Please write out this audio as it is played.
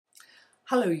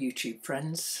Hello YouTube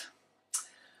friends.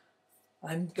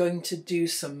 I'm going to do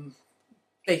some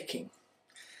baking.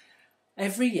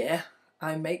 Every year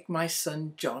I make my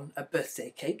son John a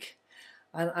birthday cake,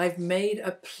 and I've made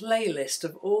a playlist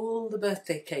of all the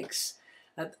birthday cakes.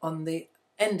 On the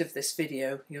end of this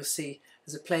video you'll see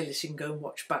there's a playlist. You can go and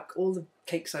watch back all the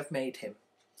cakes I've made him.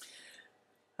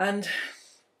 And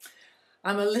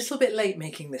I'm a little bit late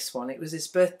making this one. It was his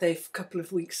birthday a couple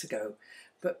of weeks ago,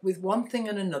 but with one thing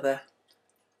and another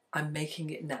I'm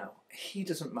making it now. He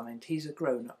doesn't mind, he's a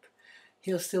grown-up.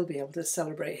 He'll still be able to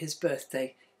celebrate his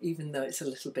birthday even though it's a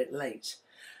little bit late.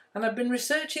 And I've been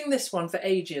researching this one for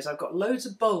ages. I've got loads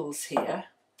of bowls here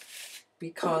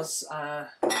because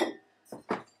this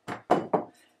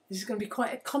is going to be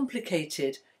quite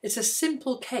complicated. It's a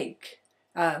simple cake,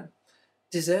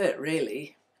 dessert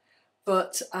really,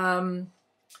 but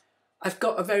I've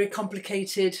got a very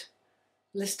complicated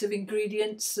list of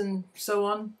ingredients and so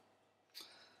on.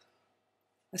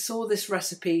 I saw this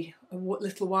recipe a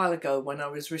little while ago when I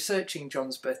was researching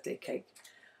John's birthday cake,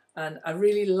 and I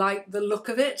really like the look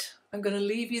of it. I'm going to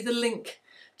leave you the link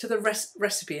to the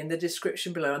recipe in the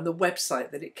description below and the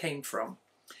website that it came from.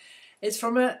 It's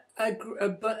from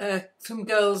some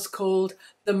girls called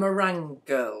the Meringue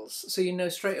Girls. So you know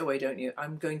straight away, don't you?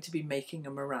 I'm going to be making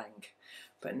a meringue,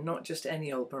 but not just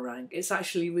any old meringue. It's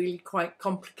actually really quite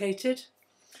complicated.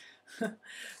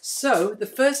 So the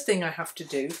first thing I have to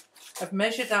do, I've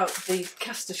measured out the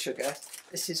caster sugar.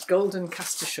 This is golden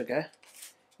caster sugar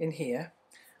in here,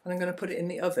 and I'm going to put it in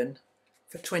the oven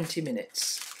for 20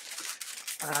 minutes.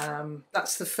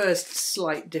 That's the first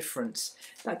slight difference.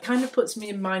 That kind of puts me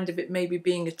in mind of it maybe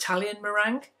being Italian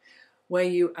meringue, where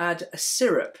you add a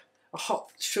syrup, a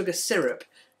hot sugar syrup,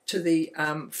 to the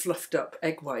fluffed up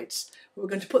egg whites. We're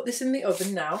going to put this in the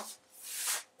oven now.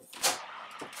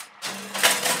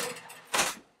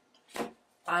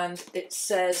 And it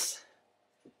says,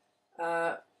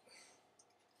 put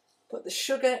the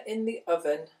sugar in the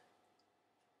oven,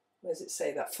 where does it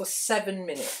say that, for 7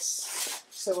 minutes.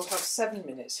 So we'll have 7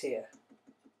 minutes here,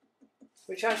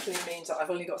 which actually means that I've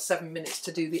only got 7 minutes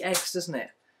to do the eggs, doesn't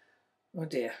it? Oh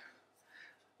dear,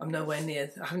 I'm nowhere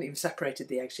near, I haven't even separated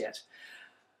the eggs yet.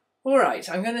 All right,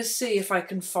 I'm going to see if I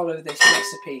can follow this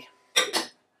recipe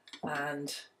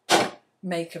and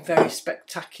make a very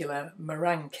spectacular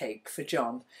meringue cake for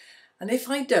John. And if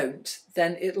I don't,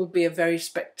 then it'll be a very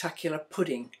spectacular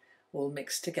pudding all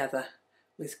mixed together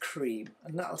with cream,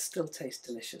 and that'll still taste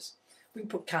delicious. We can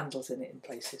put candles in it in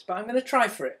places, but I'm going to try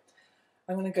for it.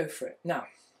 I'm going to go for it. Now,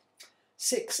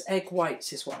 6 egg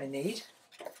whites is what I need,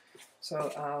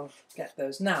 so I'll get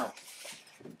those now.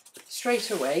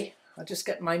 Straight away, I'll just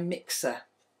get my mixer.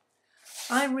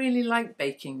 I really like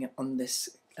baking on this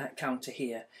counter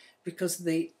here, because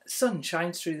the sun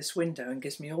shines through this window and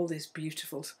gives me all this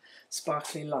beautiful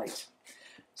sparkly light.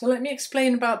 So let me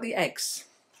explain about the eggs.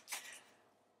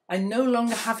 I no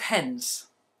longer have hens.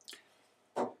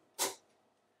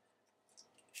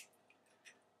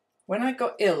 When I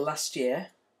got ill last year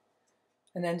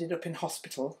and ended up in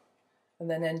hospital,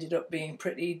 and then ended up being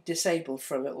pretty disabled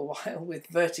for a little while with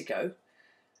vertigo,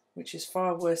 which is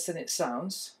far worse than it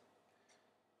sounds,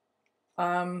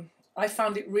 I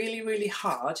found it really, really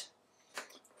hard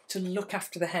to look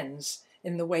after the hens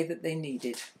in the way that they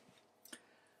needed.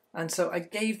 And so I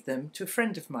gave them to a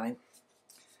friend of mine.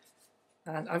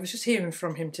 And I was just hearing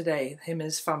from him today, him and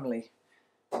his family,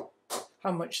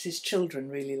 how much his children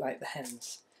really like the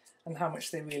hens and how much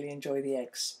they really enjoy the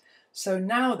eggs. So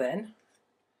now then,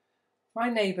 my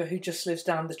neighbour who just lives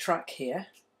down the track here,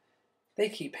 they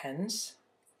keep hens.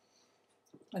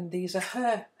 And these are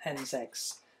her hen's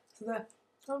eggs. So they're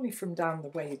only from down the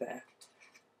way there.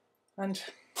 And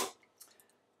I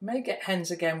may get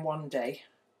hens again one day,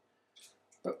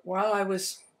 but while I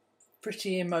was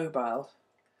pretty immobile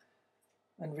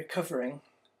and recovering,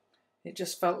 it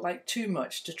just felt like too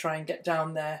much to try and get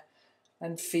down there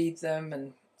and feed them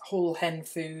and whole hen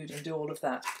food and do all of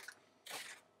that.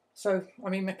 So, I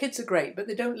mean, my kids are great, but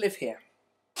they don't live here.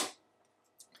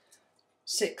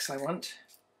 6 I want.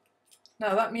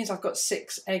 Now that means I've got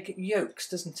 6 egg yolks,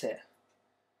 doesn't it?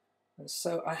 And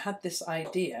so I had this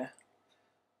idea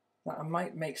that I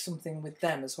might make something with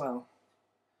them as well.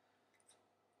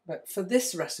 But for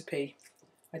this recipe,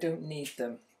 I don't need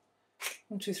them.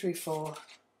 1, 2, 3, 4,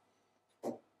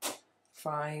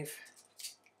 5,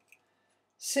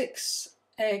 6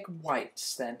 egg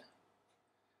whites then.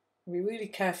 Be really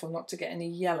careful not to get any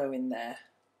yellow in there.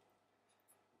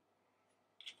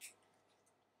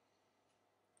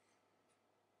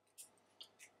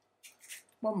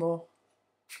 One more.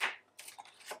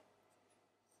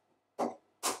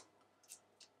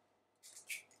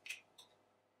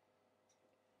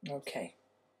 Okay.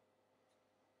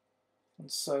 And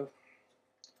so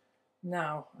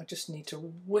now I just need to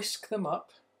whisk them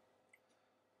up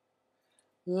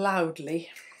loudly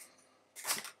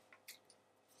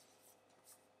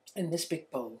in this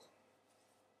big bowl.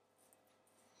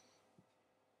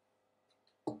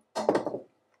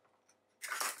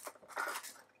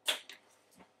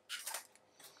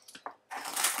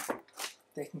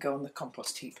 They can go on the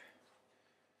compost heap.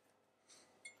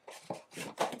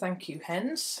 Thank you,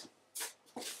 hens.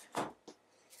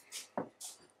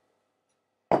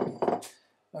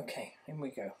 Okay, in we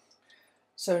go.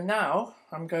 So now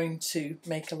I'm going to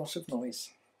make a lot of noise.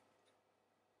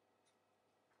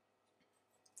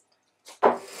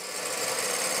 The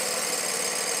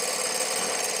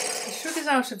sugar's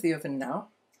out of the oven now,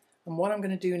 and what I'm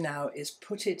going to do now is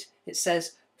put it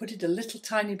a little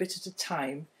tiny bit at a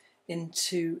time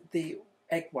into the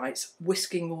egg whites,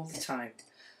 whisking all the time.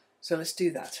 So let's do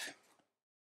that.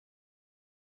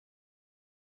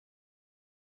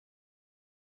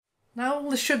 Now all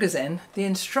the sugar's in, the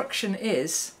instruction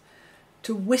is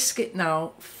to whisk it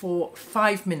now for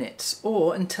 5 minutes,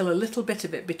 or until a little bit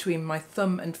of it between my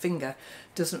thumb and finger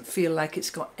doesn't feel like it's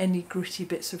got any gritty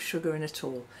bits of sugar in at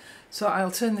all. So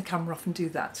I'll turn the camera off and do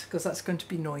that, because that's going to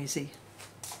be noisy.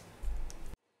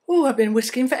 Oh, I've been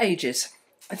whisking for ages.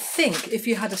 I think if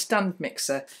you had a stand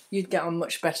mixer, you'd get on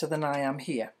much better than I am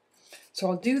here. So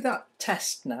I'll do that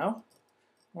test now,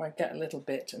 where I get a little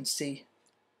bit and see.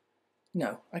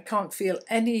 No, I can't feel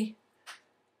any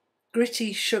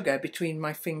gritty sugar between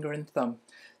my finger and thumb.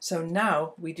 So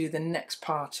now we do the next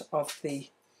part of the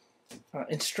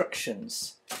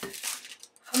instructions.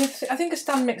 I mean, I think a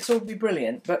stand mixer would be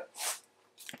brilliant, but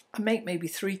I make maybe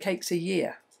 3 cakes a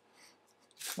year.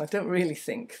 I don't really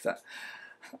think that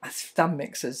a stand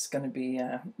mixer is going to be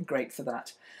great for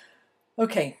that.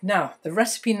 Okay, now the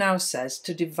recipe now says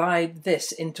to divide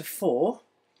this into 4,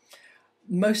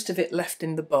 most of it left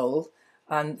in the bowl,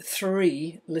 and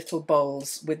 3 little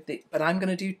bowls with the, but I'm going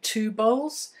to do 2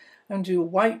 bowls. I'm going to do a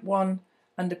white one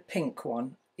and a pink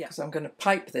one. Yeah, so I'm going to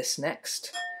pipe this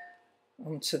next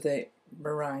onto the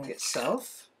meringue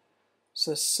itself.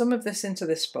 So some of this into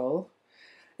this bowl.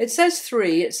 It says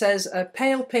 3, it says a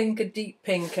pale pink, a deep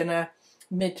pink and a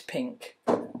mid pink.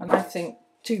 And I think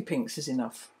 2 pinks is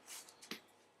enough.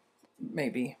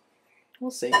 Maybe.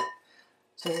 We'll see.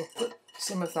 So we'll put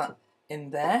some of that in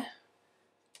there.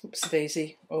 Oops,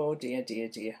 daisy. Oh dear, dear,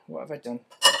 dear. What have I done?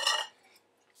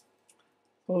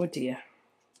 Oh dear.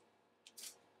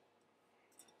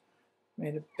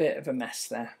 Made a bit of a mess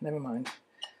there. Never mind.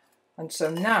 And so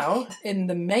now, in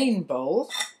the main bowl,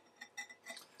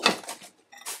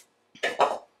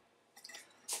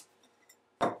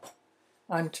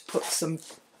 I'm to put some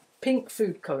pink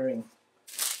food colouring,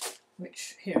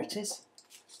 which, here it is.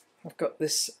 I've got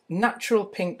this natural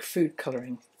pink food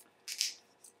colouring.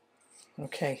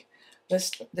 Okay,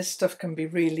 this stuff can be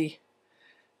really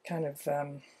kind of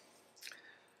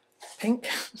pink,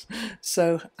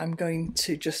 so I'm going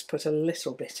to just put a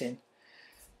little bit in.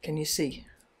 Can you see?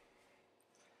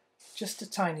 Just a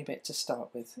tiny bit to start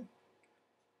with.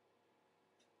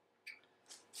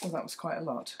 Well, that was quite a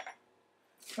lot.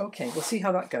 Okay, we'll see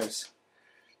how that goes.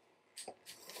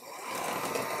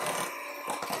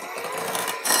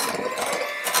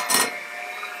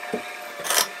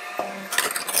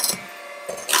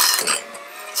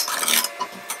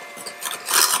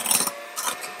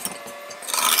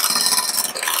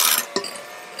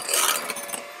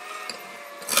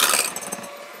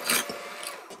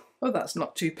 Oh, that's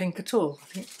not too pink at all. I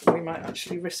think we might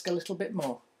actually risk a little bit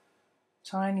more.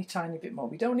 Tiny, tiny bit more.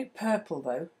 We don't want it purple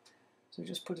though, so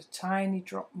just put a tiny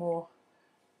drop more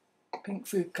pink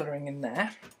food colouring in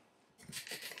there.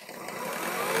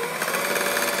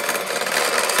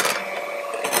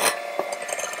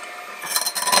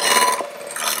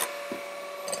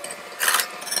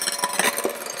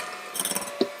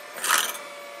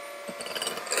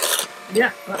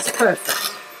 Yeah, that's perfect.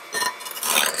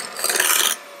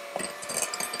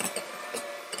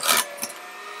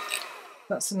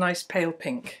 That's a nice pale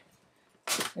pink.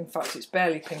 In fact, it's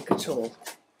barely pink at all.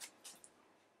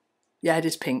 Yeah, it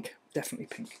is pink, definitely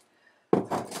pink.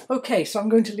 Okay, so I'm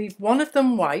going to leave one of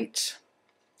them white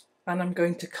and I'm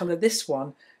going to colour this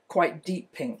one quite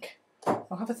deep pink.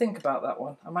 I'll have a think about that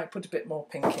one. I might put a bit more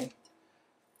pink in.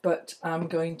 But I'm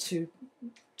going to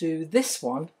do this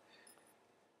one.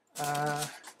 I'll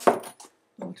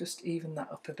just even that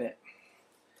up a bit.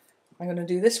 I'm going to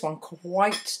do this one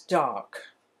quite dark.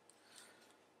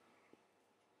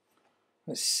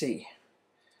 Let's see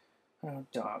how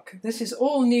dark. This is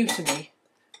all new to me,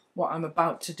 what I'm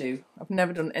about to do. I've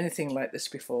never done anything like this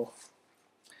before.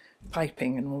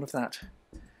 Piping and all of that.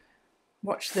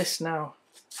 Watch this now.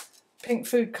 Pink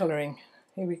food colouring.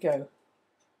 Here we go.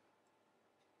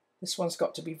 This one's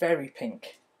got to be very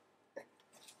pink.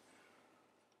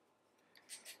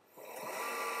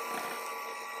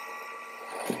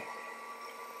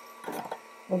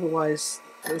 Otherwise,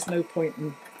 there's no point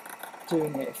in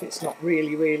doing it if it's not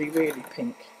really, really, really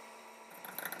pink.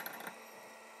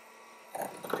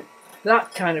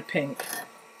 That kind of pink.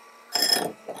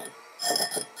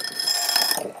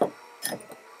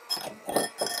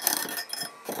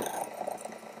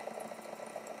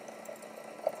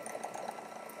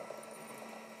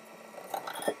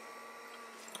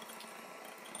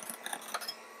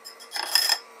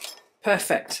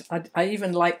 Perfect. I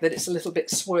even like that it's a little bit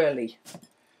swirly.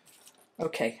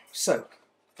 Okay, so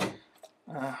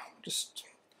just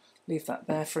leave that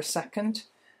there for a second.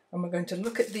 And we're going to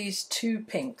look at these two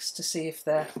pinks to see if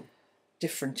they're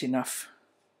different enough.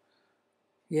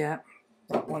 Yeah,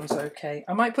 that one's okay.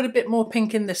 I might put a bit more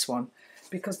pink in this one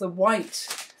because the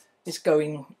white is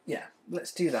going, yeah,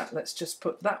 let's do that. Let's just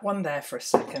put that one there for a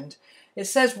second. It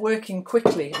says working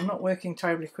quickly. I'm not working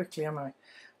terribly quickly, am I?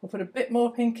 We'll put a bit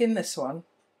more pink in this one.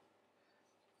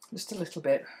 Just a little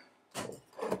bit.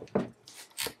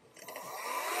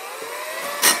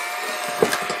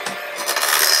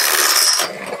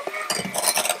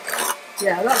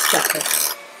 Yeah, that's better.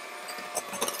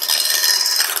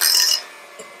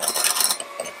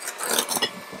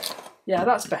 Yeah,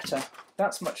 that's better.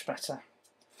 That's much better.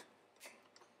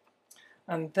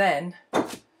 And then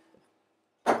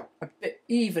a bit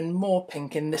even more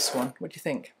pink in this one. What do you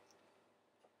think?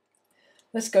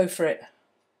 Let's go for it.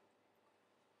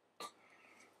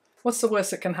 What's the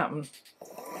worst that can happen?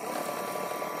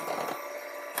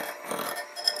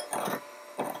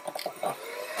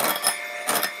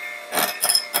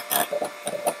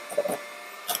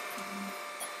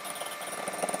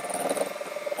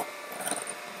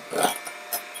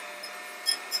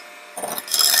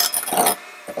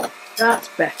 That's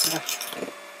better.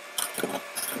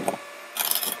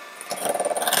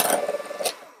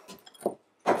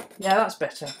 Yeah, that's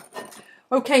better.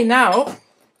 Okay, now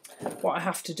what I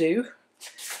have to do,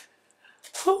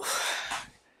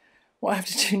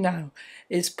 now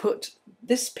is put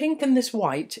this pink and this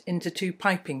white into two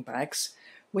piping bags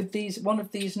with one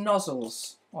of these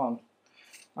nozzles on.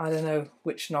 I don't know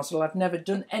which nozzle. I've never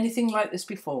done anything like this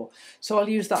before. So I'll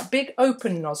use that big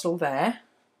open nozzle there.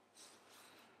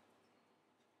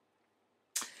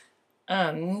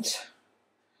 And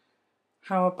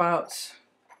how about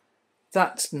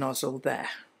that nozzle there?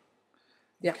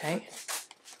 Yeah. Okay.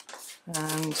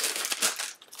 And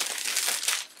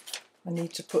I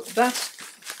need to put that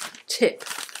tip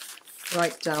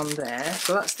right down there.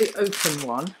 So that's the open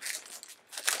one.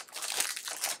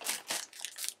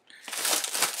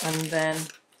 And then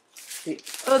the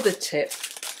other tip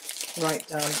right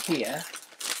down here.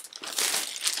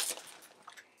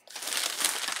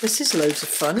 This is loads of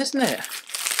fun, isn't it?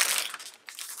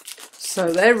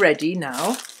 So they're ready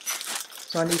now.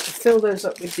 So I need to fill those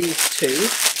up with these two.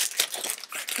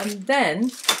 And then,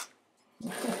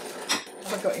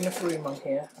 have I got enough room on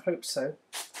here? I hope so.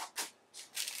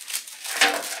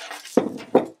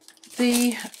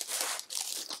 The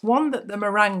one that the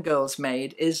Meringue Girls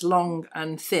made is long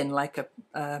and thin, like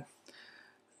an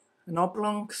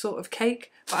oblong sort of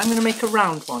cake. But I'm going to make a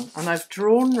round one. And I've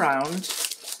drawn round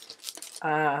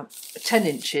 10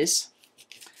 inches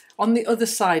on the other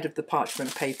side of the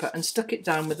parchment paper and stuck it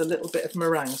down with a little bit of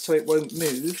meringue so it won't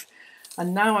move.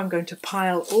 And now I'm going to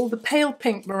pile all the pale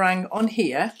pink meringue on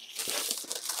here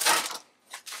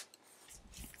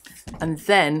and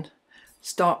then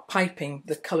start piping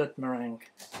the coloured meringue,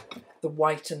 the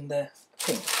white and the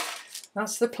pink.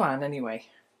 That's the plan anyway.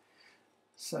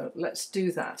 So let's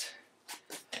do that.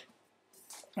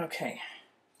 Okay,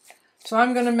 so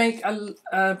I'm going to make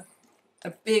a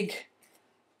big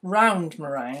round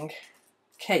meringue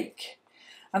cake,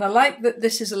 and I like that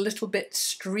this is a little bit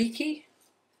streaky.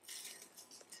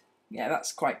 Yeah,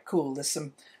 that's quite cool. There's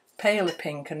some paler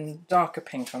pink and darker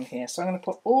pink on here, so I'm going to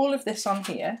put all of this on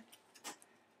here.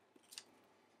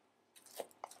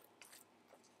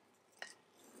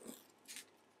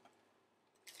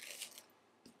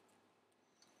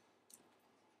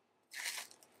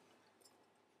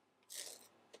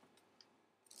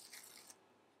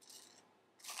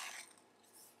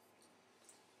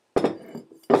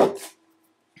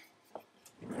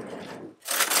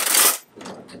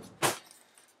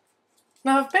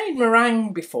 Now, I've made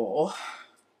meringue before,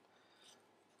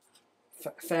 a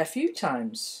fair few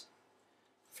times,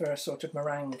 for a sort of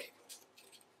meringue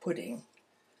pudding,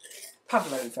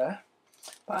 pavlova,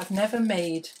 but I've never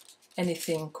made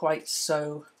anything quite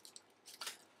so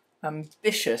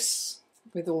ambitious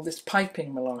with all this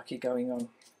piping malarkey going on.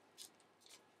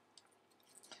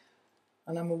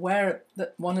 And I'm aware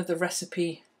that one of the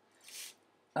recipe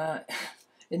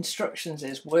instructions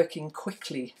is working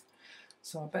quickly,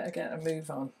 so I better get a move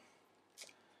on.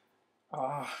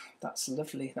 Ah, that's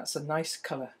lovely. That's a nice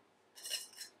colour.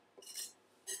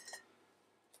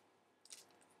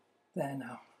 There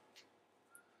now.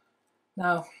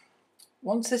 Now,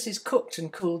 once this is cooked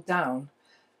and cooled down,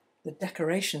 the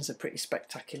decorations are pretty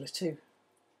spectacular too.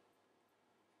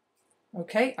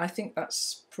 Okay, I think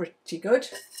that's pretty good.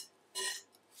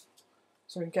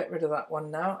 So we can get rid of that one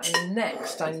now. And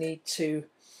next I need to,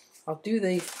 I'll do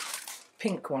the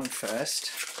pink one first.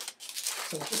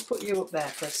 So I'll just put you up there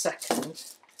for a second.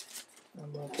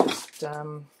 And we'll just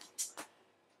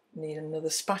need another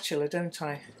spatula, don't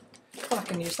I? Well, I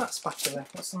can use that spatula.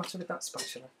 What's the matter with that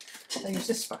spatula? I'll use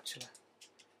this spatula.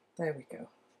 There we go.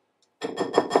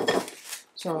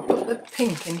 So I'll put the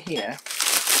pink in here.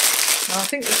 Now I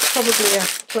think there's probably a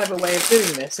clever way of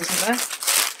doing this, isn't there?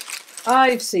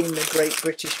 I've seen the Great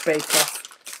British Bake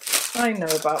Off. I know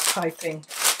about piping.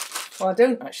 Well, I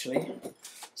don't actually.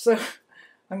 So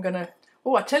I'm going to...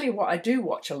 Oh, I tell you what I do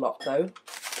watch a lot though,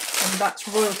 and that's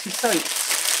Royalty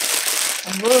Soaps.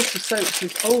 And Royalty Soaps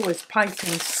is always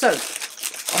piping soap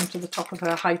onto the top of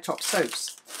her high top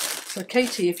soaps. So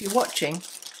Katie, if you're watching,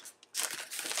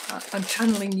 I'm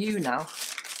channeling you now.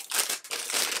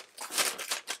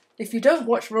 If you don't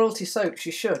watch Royalty Soaps,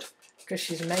 you should, because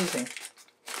she's amazing.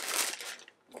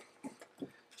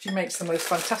 She makes the most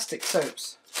fantastic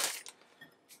soaps.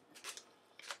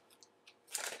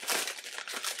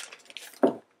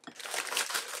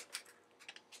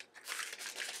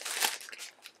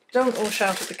 Don't all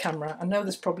shout at the camera. I know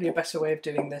there's probably a better way of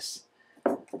doing this,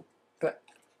 but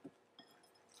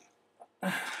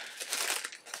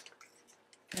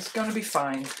it's going to be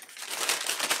fine.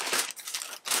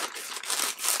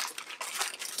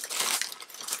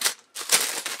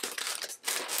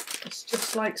 It's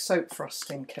just like soap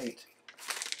frosting, Kate.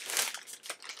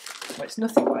 Well, it's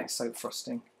nothing like soap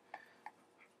frosting.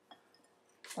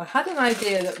 I had an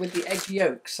idea that with the egg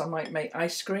yolks I might make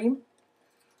ice cream.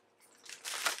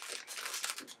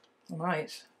 I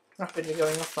might. Rapidly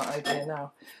going off that idea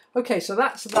now. Okay, so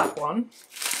that's that one.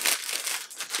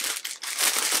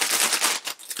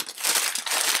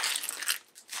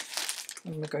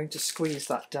 And we're going to squeeze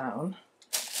that down.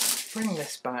 Bring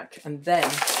this back, and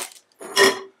then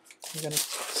I'm going to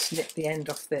snip the end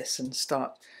off this and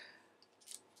start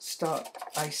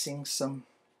icing some.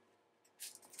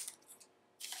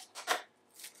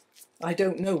 I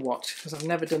don't know what, because I've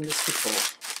never done this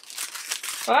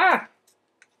before. Ah!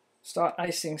 Start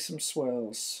icing some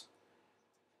swirls.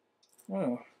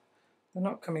 Oh, they're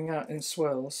not coming out in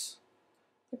swirls.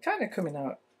 They're kind of coming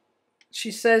out.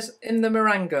 She says in the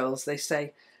Meringue Girls, they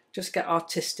say, just get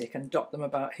artistic and dot them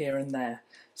about here and there.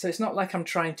 So it's not like I'm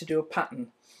trying to do a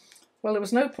pattern. Well, there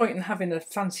was no point in having a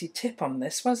fancy tip on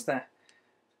this, was there?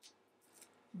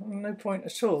 No point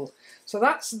at all. So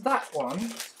that's that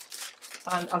one.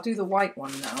 And I'll do the white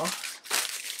one now.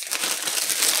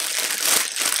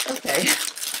 Okay.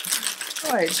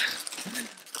 Right.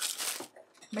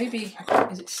 Maybe,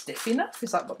 is it stiff enough?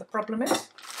 Is that what the problem is?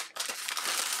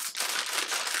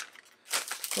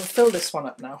 We'll fill this one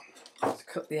up now.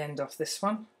 Cut the end off this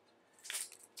one.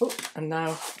 Oh, and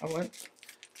now I won't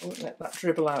let that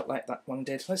dribble out like that one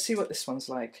did. Let's see what this one's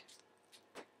like.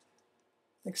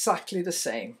 Exactly the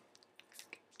same,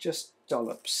 just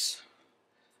dollops.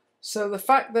 So the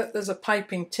fact that there's a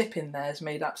piping tip in there has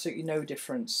made absolutely no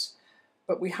difference.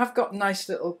 But we have got nice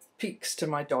little peaks to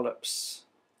my dollops.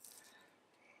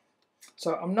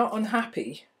 So I'm not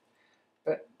unhappy,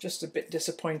 but just a bit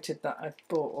disappointed that I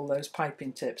bought all those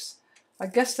piping tips. I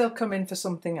guess they'll come in for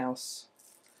something else.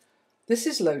 This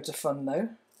is loads of fun though.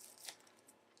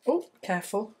 Oh,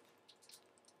 careful.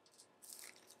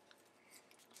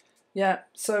 Yeah,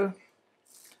 so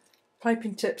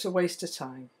piping tips are a waste of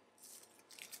time.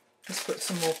 Let's put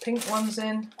some more pink ones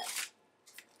in.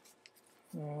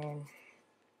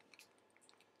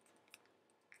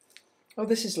 Oh,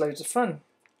 this is loads of fun.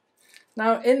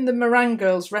 Now, in the Meringue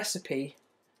Girls recipe,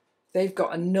 they've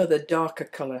got another darker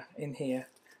colour in here.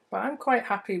 But I'm quite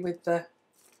happy with the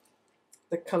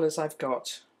colours I've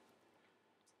got.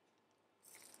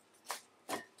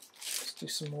 Let's do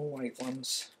some more white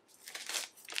ones.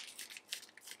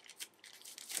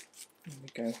 There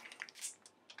we go.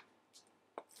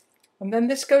 And then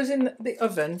this goes in the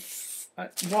oven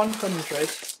at 100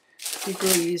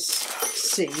 degrees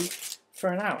C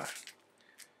for an hour.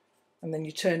 And then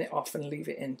you turn it off and leave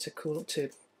it in to cool,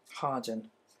 to harden.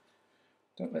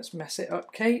 Don't let's mess it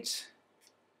up, Kate.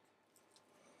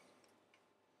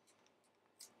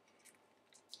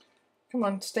 Come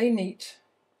on, stay neat.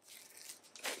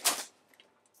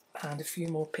 And a few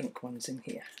more pink ones in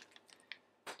here,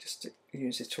 just to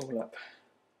use it all up.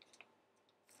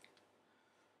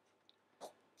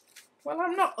 Well,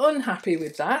 I'm not unhappy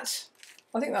with that.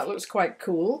 I think that looks quite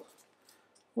cool.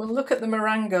 We'll look at the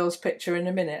Meringue Girls picture in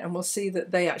a minute and we'll see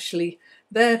that they actually,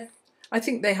 I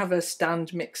think they have a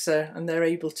stand mixer and they're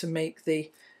able to make the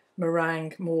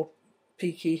meringue more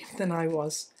peaky than I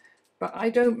was. But I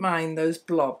don't mind those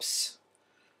blobs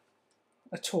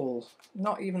at all,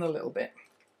 not even a little bit.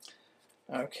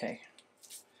 Okay,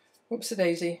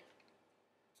 whoops-a-daisy.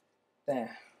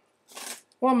 There.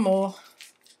 One more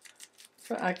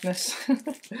for Agnes.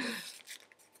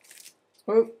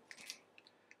 Oh,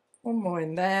 one more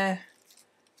in there,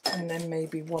 and then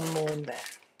maybe one more in there.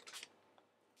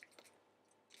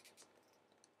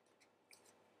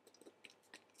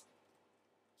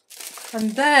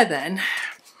 And there then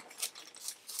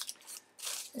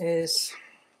is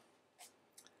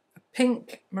a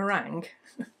pink meringue,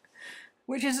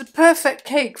 which is a perfect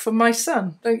cake for my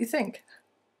son, don't you think?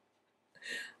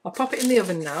 I'll pop it in the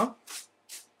oven now.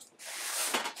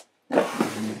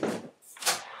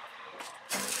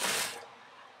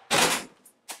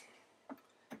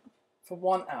 For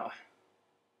 1 hour.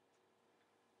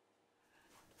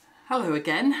 Hello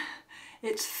again.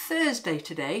 It's Thursday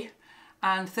today,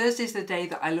 and Thursday's the day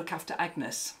that I look after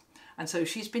Agnes. And so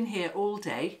she's been here all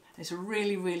day. It's a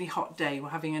really, really hot day. We're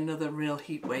having another real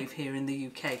heat wave here in the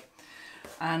UK.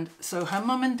 And so her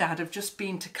mum and dad have just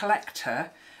been to collect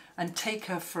her and take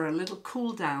her for a little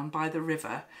cool down by the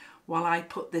river while I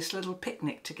put this little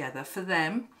picnic together for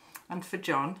them and for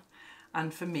John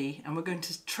and for me. And we're going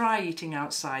to try eating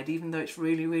outside, even though it's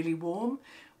really, really warm.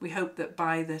 We hope that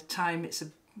by the time it's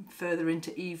further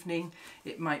into evening,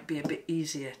 it might be a bit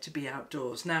easier to be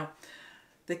outdoors. Now,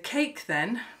 the cake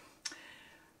then,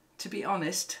 to be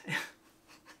honest,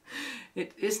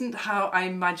 it isn't how I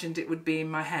imagined it would be in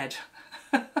my head.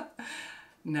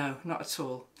 No, not at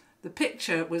all. The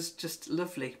picture was just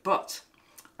lovely, but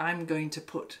I'm going to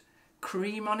put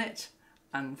cream on it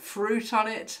and fruit on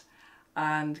it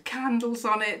and candles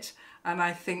on it, and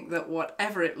I think that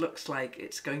whatever it looks like,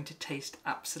 it's going to taste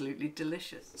absolutely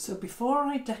delicious. So before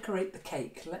I decorate the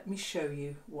cake, let me show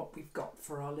you what we've got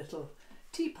for our little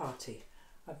tea party.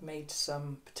 I've made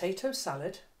some potato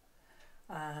salad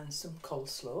and some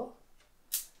coleslaw,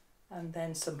 and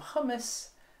then some hummus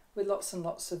with lots and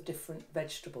lots of different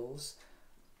vegetables.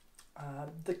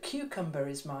 The cucumber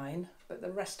is mine, but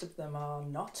the rest of them are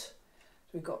not. So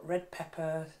we've got red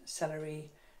pepper,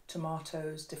 celery,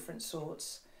 tomatoes, different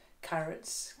sorts,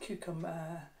 carrots,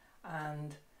 cucumber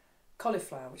and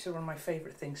cauliflower, which are one of my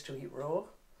favourite things to eat raw.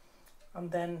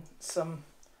 And then some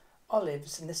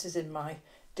olives, and this is in my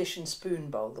dish and spoon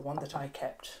bowl, the one that I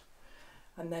kept.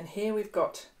 And then here we've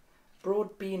got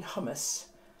broad bean hummus,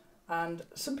 and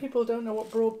some people don't know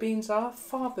what broad beans are.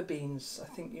 Fava beans, I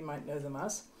think you might know them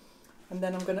as. And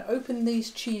then I'm going to open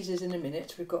these cheeses in a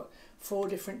minute. We've got 4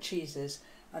 different cheeses,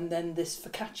 and then this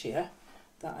focaccia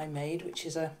that I made, which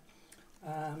is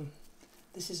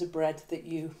this is a bread that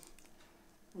you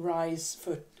rise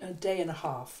for a day and a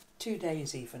half, 2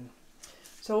 days even.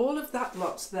 So all of that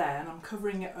lot's there, and I'm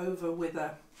covering it over with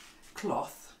a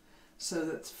cloth so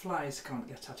that flies can't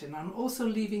get at it. And I'm also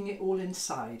leaving it all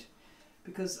inside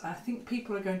because I think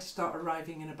people are going to start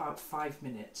arriving in about 5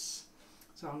 minutes.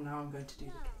 So now I'm going to do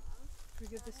the cake. Should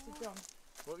we give this to John?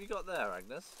 What have you got there,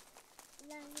 Agnes?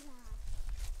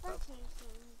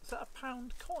 Is that a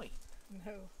pound coin?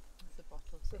 No, it's a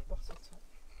bottle. It's a bottle top.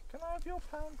 Can I have your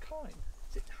pound coin?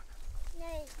 Is it? No,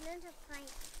 it's not a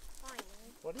pint coin.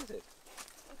 What is it?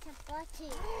 It's a bottle. What is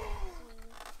it?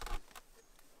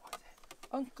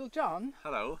 Uncle John,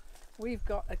 Hello. we've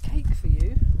got a cake for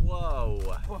you. Whoa.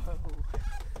 Whoa.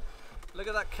 Look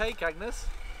at that cake, Agnes.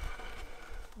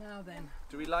 Now then.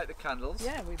 Do we light the candles?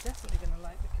 Yeah, we're definitely going to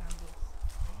light the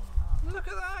candles. Look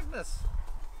at that, Agnes.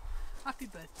 Happy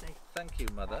birthday. Thank you,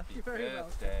 Mother. You're very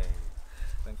welcome.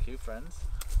 Thank you, friends.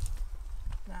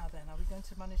 Now then, are we going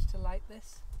to manage to light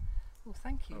this? Oh,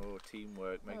 thank you. Oh,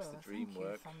 teamwork makes the dream thank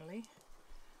work. You, family.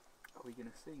 Are we going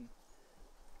to sing?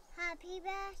 Happy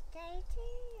birthday to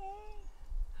you.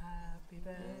 Happy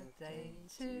birthday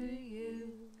to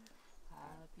you.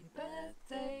 Happy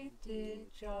birthday, dear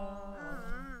John.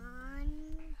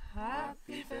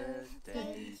 Happy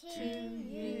birthday to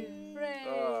you. Hooray!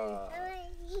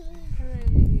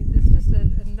 Hooray! There's just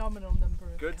a nominal number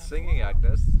of Good candles. singing,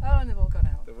 Agnes. Oh, and they've all gone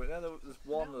out. There's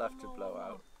one left to blow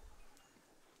out.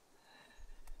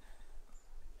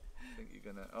 I think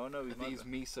you're gonna. Oh no, These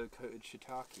miso coated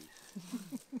shiitake.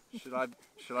 Should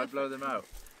I blow them out?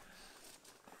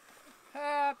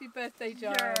 Happy birthday,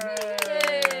 John.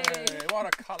 Yay! What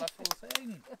a colourful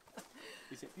thing.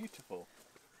 Is it beautiful?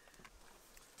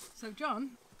 So,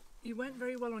 John, you went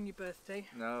very well on your birthday,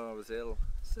 No, I was ill.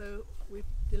 so we've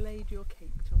delayed your cake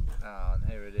till now. Ah, and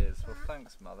here it is. Well,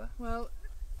 thanks, Mother. Well,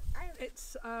 I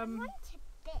it's, want a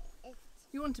bit.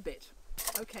 you want a bit.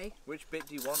 Okay, Which bit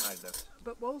do you want, Agnes?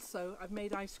 but also I've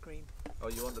made ice cream. Oh,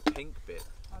 you want the pink bit?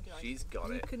 I'll do ice She's cream. got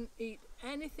You it. can eat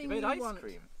anything You you, made ice want.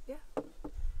 cream? Yeah.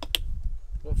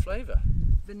 What flavour?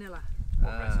 Vanilla.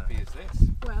 What Ah. recipe is this?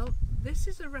 Well, this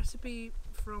is a recipe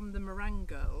from the Meringue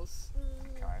Girls,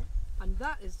 Okay. and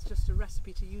that is just a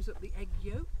recipe to use up the egg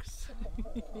yolks.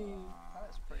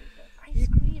 That's pretty good. You- Ice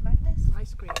cream, Agnes.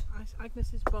 Ice cream.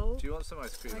 Agnes's bowl. Do you want some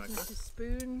ice cream, Agnes? Agnes's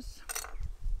spoons.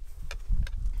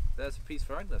 There's a piece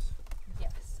for Agnes.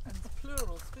 Yes, and the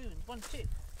plural spoons. 1, 2. Do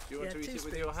you want Yeah, to eat 2 it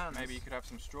with your spoons. hands? Maybe you could have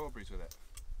some strawberries with it.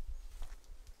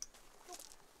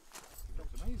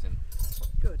 Looks amazing.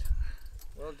 Good.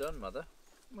 Well done, Mother.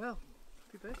 Well,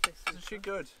 happy birthday, Isn't she Susan.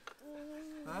 good?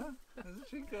 Huh? Isn't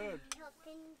she good?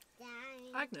 Chopping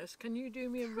down. Agnes, can you do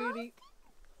me a really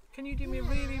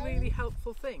really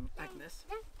helpful thing, Agnes?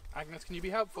 Agnes, can you be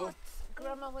helpful?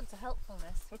 Grandma wants a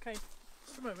helpfulness. Okay,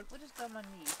 just a moment. What does Grandma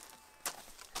need?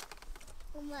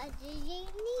 What do you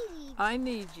need? I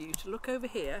need you to look over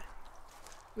here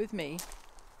with me.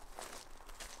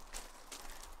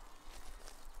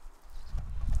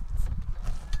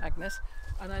 Agnes,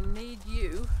 and I need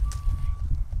you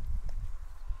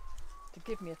to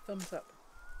give me a thumbs up.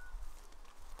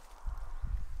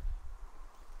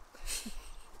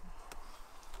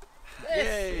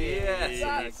 Yay!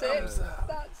 Yes! That's it.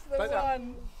 That's the Like that.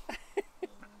 one.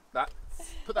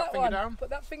 Put that finger one. down. Put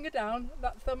that finger down.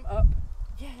 That thumb up.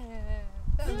 Yeah.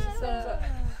 That's a thumbs up.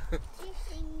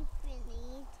 Just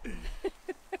infinite.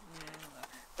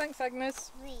 Thanks,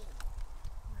 Agnes. Wait.